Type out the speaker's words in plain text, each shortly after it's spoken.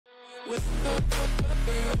Welcome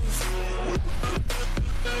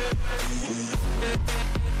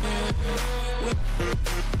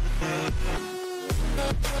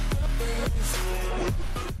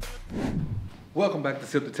back to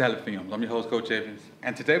Sip the Tally Films. I'm your host, Coach Evans,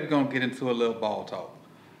 and today we're going to get into a little ball talk.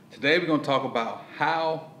 Today we're going to talk about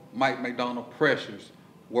how Mike Macdonald pressures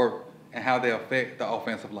work and how they affect the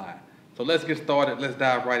offensive line. So let's get started. Let's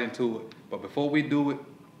dive right into it. But before we do it,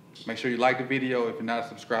 make sure you like the video. If you're not a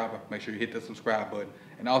subscriber, make sure you hit the subscribe button.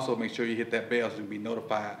 And also make sure you hit that bell so you can be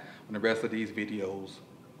notified when the rest of these videos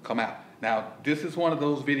come out. Now, this is one of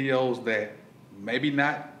those videos that maybe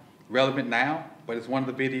not relevant now, but it's one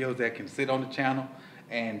of the videos that can sit on the channel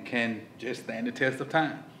and can just stand the test of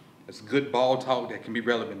time. It's good ball talk that can be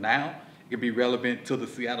relevant now. It can be relevant to the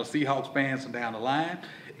Seattle Seahawks fans from down the line.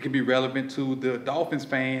 It can be relevant to the Dolphins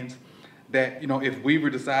fans that, you know, if Weaver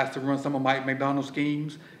decides to run some of Mike Macdonald's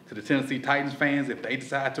schemes, to the Tennessee Titans fans, if they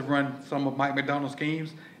decide to run some of Mike Macdonald's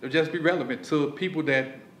schemes, it'll just be relevant to people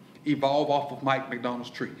that evolve off of Mike Macdonald's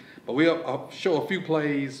tree. But we'll show a few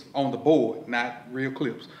plays on the board, not real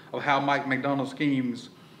clips, of how Mike Macdonald's schemes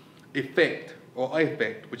affect,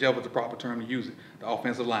 whichever is the proper term to use it, the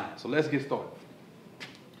offensive line. So let's get started.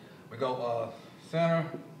 We go center,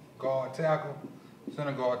 guard, tackle,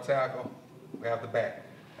 center, guard, tackle. We have the back.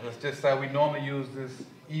 And let's just say we normally use this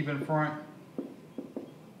even front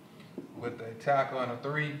with a tackle and a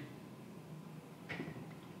 3,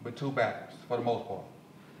 with 2 backers for the most part.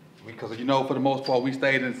 Because you know, for the most part, we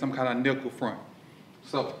stayed in some kind of nickel front.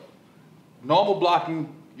 So, normal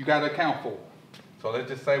blocking, you got to account for. So let's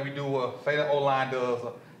just say we do say the O-line does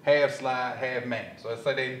a half slide, half man. So let's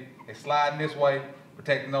say they sliding this way,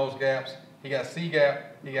 protecting those gaps. He got C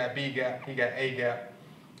gap, he got B gap, he got A gap.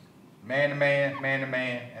 Man to man,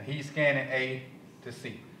 and he's scanning A to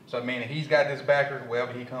C. So I mean, he's got this backer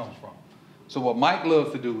wherever he comes from. So what Mike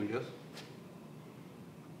loves to do is,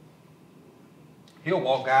 he'll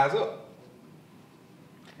walk guys up.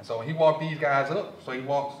 And so when he walks these guys up, so he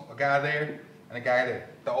walks a guy there and a guy there.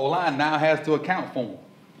 The O-line now has to account for him.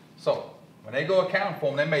 So when they go account for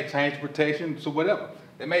him, they may change protection to whatever.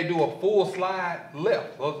 They may do a full slide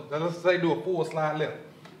left. So let's say do a full slide left.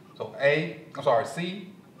 So C,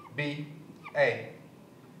 B, A.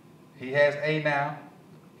 He has A now,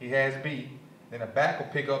 he has B. Then the back will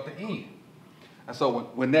pick up the end. And so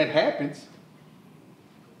when that happens,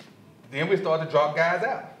 then we start to drop guys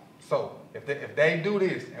out. So if they do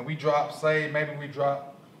this and we drop, say maybe we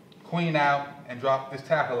drop Queen out and drop this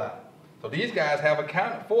tackle out. So these guys have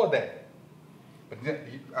accounted for that. But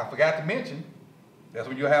I forgot to mention, that's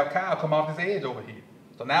when you have Kyle come off this edge over here.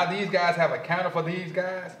 So now these guys have accounted for these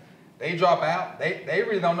guys. They drop out. They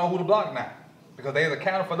really don't know who to block now because they've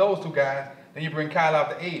accounted for those 2 guys. Then you bring Kyle off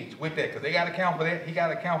the edge with that because they got to account for that. He got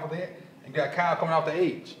to account for that. And you got Kyle coming off the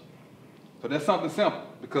edge. So that's something simple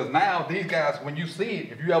because now these guys, when you see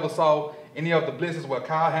it, if you ever saw any of the blitzes where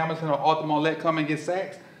Kyle Hamilton or Arthur Mollett come and get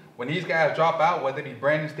sacks, when these guys drop out, whether it be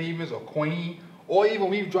Brandon Stevens or Queen, or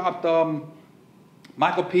even we've dropped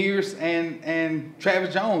Michael Pierce and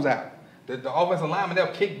Travis Jones out. The offensive linemen,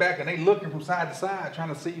 they'll kick back and they looking from side to side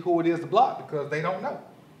trying to see who it is to block because they don't know.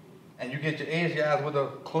 And you get your edge guys with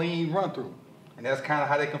a clean run through. And that's kind of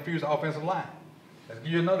how they confuse the offensive line. Let's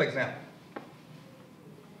give you another example.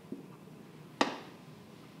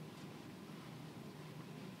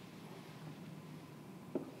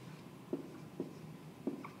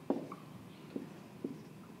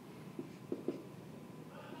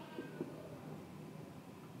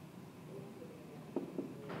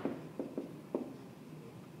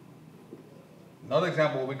 Another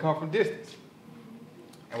example where we come from distance.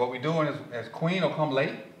 And what we're doing is Queen will come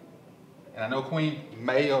late. And I know Queen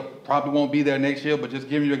may or probably won't be there next year, but just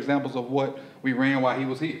giving you examples of what we ran while he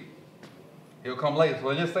was here. He'll come late. So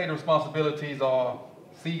let's just say the responsibilities are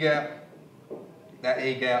C gap, that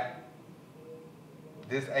A gap,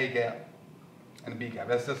 this A gap, and the B gap.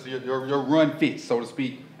 That's just your run fit, so to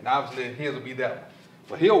speak. And obviously his will be that one.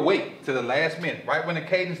 So he'll wait to the last minute, right when the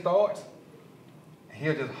cadence starts, and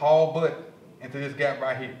he'll just haul butt into this gap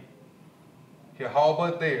right here. He'll haul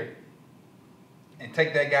butt there and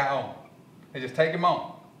take that guy on. And just take him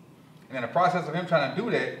on. And in the process of him trying to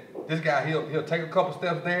do that, this guy, he'll take a couple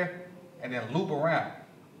steps there and then loop around.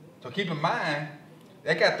 So keep in mind,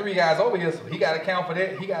 they got 3 guys over here, so he got to account for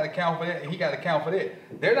that, he got to account for that, and he got to account for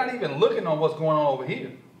that. They're not even looking on what's going on over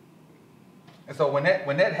here. And so when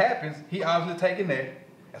that happens, he obviously taking that.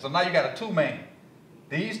 And so now you got a 2-man.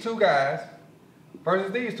 These 2 guys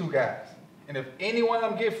versus these 2 guys. And if any one of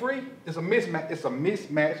them get free, it's a mismatch. It's a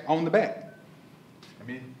mismatch on the back. Let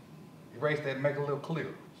me erase that and make it a little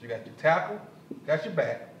clearer. So you got your tackle, got your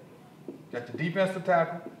back, got your defensive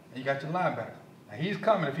tackle, and you got your linebacker. And he's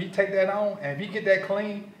coming. If he take that on, and if he get that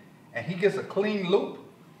clean, and he gets a clean loop,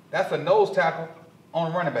 that's a nose tackle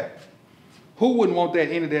on a running back. Who wouldn't want that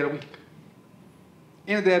any day of the week?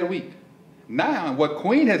 Any day of the week. Now, what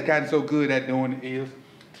Queen has gotten so good at doing is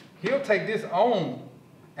he'll take this on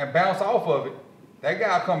and bounce off of it. That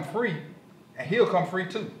guy will come free, and he'll come free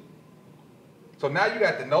too. So now you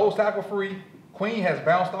got the nose tackle free. Queen has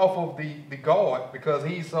bounced off of the guard because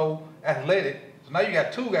he's so athletic. So now you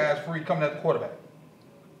got two guys free coming at the quarterback.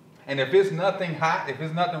 And if it's nothing hot, if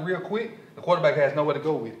it's nothing real quick, the quarterback has nowhere to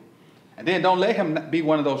go with it. And then don't let him be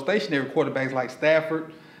one of those stationary quarterbacks like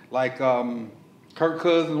Stafford, like Kirk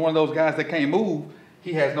Cousins, one of those guys that can't move.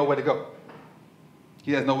 He has nowhere to go.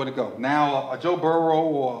 He has nowhere to go. Now, a Joe Burrow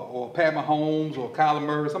or Pat Mahomes or Kyler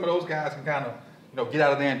Murray, some of those guys can kind of, get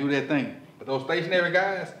out of there and do their thing. But those stationary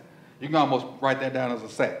guys, you can almost write that down as a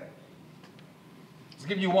sack. Let's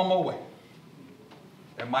give you one more way.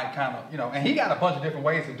 That might kind of, and he got a bunch of different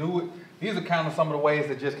ways to do it. These are kind of some of the ways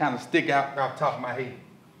that just kind of stick out off the top of my head.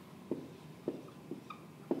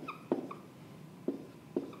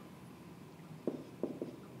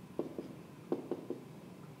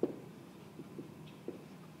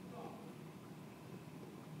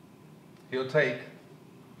 He'll take,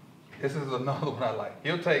 this is another one I like.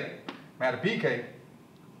 He'll take Matt BK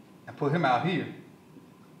and put him out here.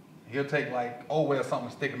 He'll take like Owe or something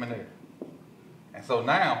and stick him in there. And so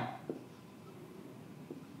now,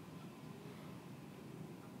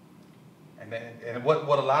 and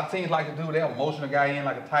what a lot of teams like to do, they'll motion a guy in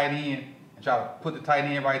like a tight end and try to put the tight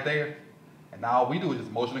end right there. And now all we do is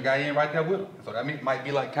just motion the guy in right there with him. And so that might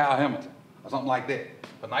be like Kyle Hamilton or something like that.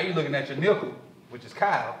 But now you're looking at your nickel, which is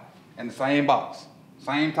Kyle, in the same box,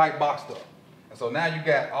 same type box stuff. And so now you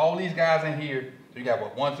got all these guys in here. So you got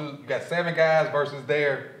you got 7 guys versus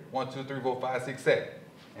their 1, 2, 3, 4, 5, 6, 7.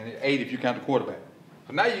 And 8 if you count the quarterback.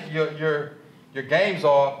 So now your games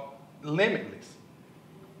are limitless.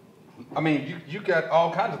 I mean, you got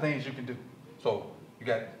all kinds of things you can do. So you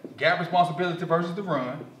got gap responsibility versus the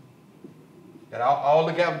run. You got all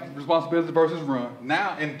the gap responsibility versus run.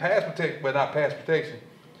 Now in pass protection, well not pass protection,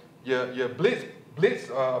 your blitz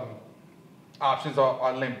options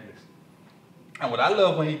are limitless. And what I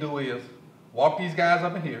love when he do is walk these guys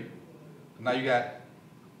up in here. Now you got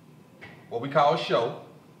what we call show.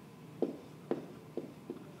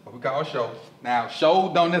 What we call show. Now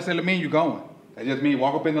show don't necessarily mean you're going. That just means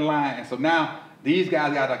walk up in the line. And so now these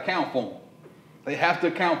guys got to account for them. They have to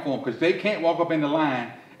account for them because they can't walk up in the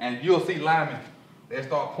line and you'll see linemen. They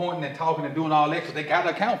start pointing and talking and doing all that because they got to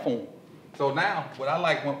account for them. So now what I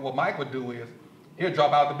like what Mike would do is he'll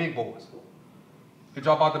drop out the big boys. He'll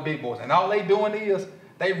drop out the big boys. And all they doing is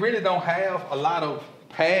they really don't have a lot of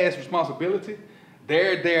pass responsibility.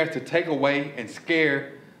 They're there to take away and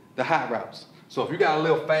scare the hot routes. So if you got a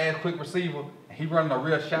little fast, quick receiver, and he running a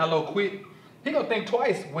real shallow quick, he gonna think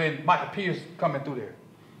twice when Michael Pierce coming through there.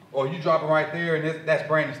 Or you drop it right there and that's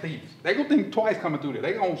Brandon Stevens. They gonna think twice coming through there.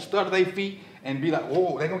 They gonna stutter their feet and be like,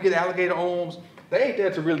 whoa, they gonna get alligator arms. They ain't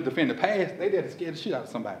there to really defend the pass. They there to scare the shit out of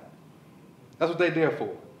somebody. That's what they there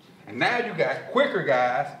for. And now you got quicker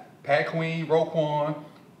guys, Pat Queen, Roquan,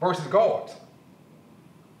 versus guards.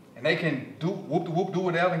 And they can do whoop-de-whoop, do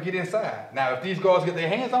whatever and get inside. Now, if these guards get their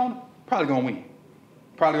hands on them, probably gonna win.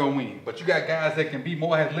 Probably gonna win. But you got guys that can be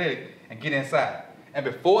more athletic and get inside. And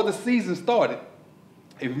before the season started,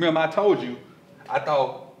 if you remember I told you, I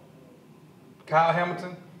thought Kyle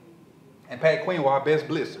Hamilton and Pat Queen were our best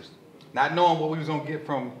blitzers. Not knowing what we was gonna get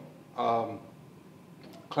from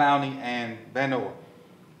Clowney and Van Noy.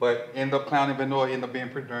 But Clowney and Van Noy ended up being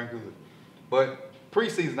pretty darn good. But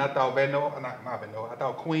preseason, I thought I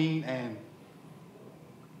thought Queen and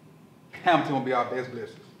Hamilton would be our best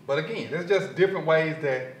blitzers. But again, there's just different ways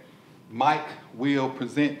that Mike will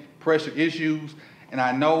present pressure issues. And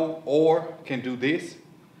I know Orr can do this.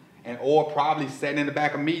 And Orr probably sat in the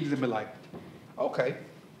back of meetings and be like, okay,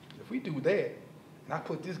 if we do that, and I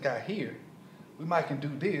put this guy here, we might can do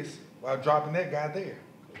this while dropping that guy there.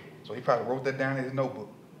 So he probably wrote that down in his notebook.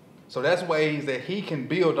 So that's ways that he can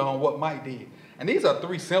build on what Mike did. And these are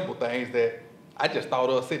 3 simple things that I just thought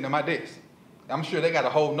of sitting at my desk. I'm sure they got a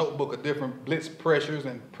whole notebook of different blitz pressures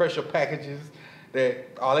and pressure packages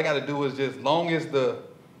that all they got to do is just, long as the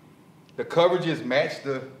coverages match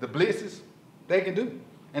the blitzes, they can do.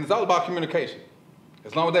 And it's all about communication.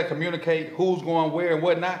 As long as they communicate who's going where and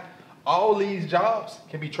whatnot, all these jobs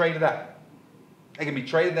can be traded out. They can be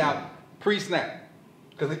traded out pre-snap.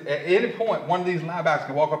 Because at any point, one of these linebackers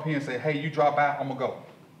can walk up here and say, hey, you drop out, I'm going to go.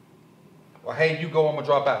 Or hey, you go, I'm going to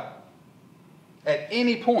drop out. At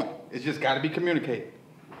any point, it's just got to be communicated.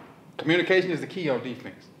 Communication is the key on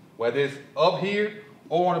defense. Whether it's up here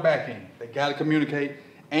or on the back end. They got to communicate.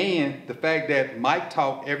 And the fact that Mike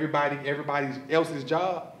taught everybody else's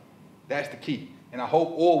job, that's the key. And I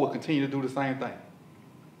hope all will continue to do the same thing.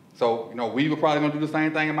 So, you know, we were probably going to do the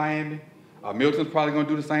same thing in Miami. Milton's probably going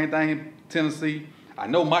to do the same thing in Tennessee. I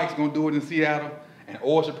know Mike's going to do it in Seattle. And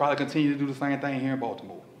Orr should probably continue to do the same thing here in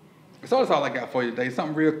Baltimore. So that's all I got for you today.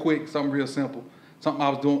 Something real quick, something real simple. Something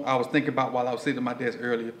I was thinking about while I was sitting at my desk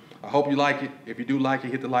earlier. I hope you like it. If you do like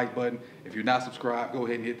it, hit the like button. If you're not subscribed, go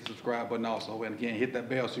ahead and hit the subscribe button also. And again, hit that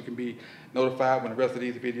bell so you can be notified when the rest of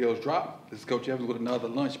these videos drop. This is Coach Evans with another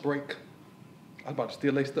lunch break. I was about to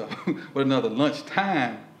steal their stuff. With another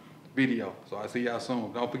lunchtime video. So I'll see y'all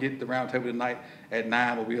soon. Don't forget the round table tonight at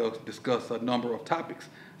 9 where we'll discuss a number of topics.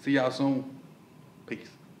 See y'all soon. Peace.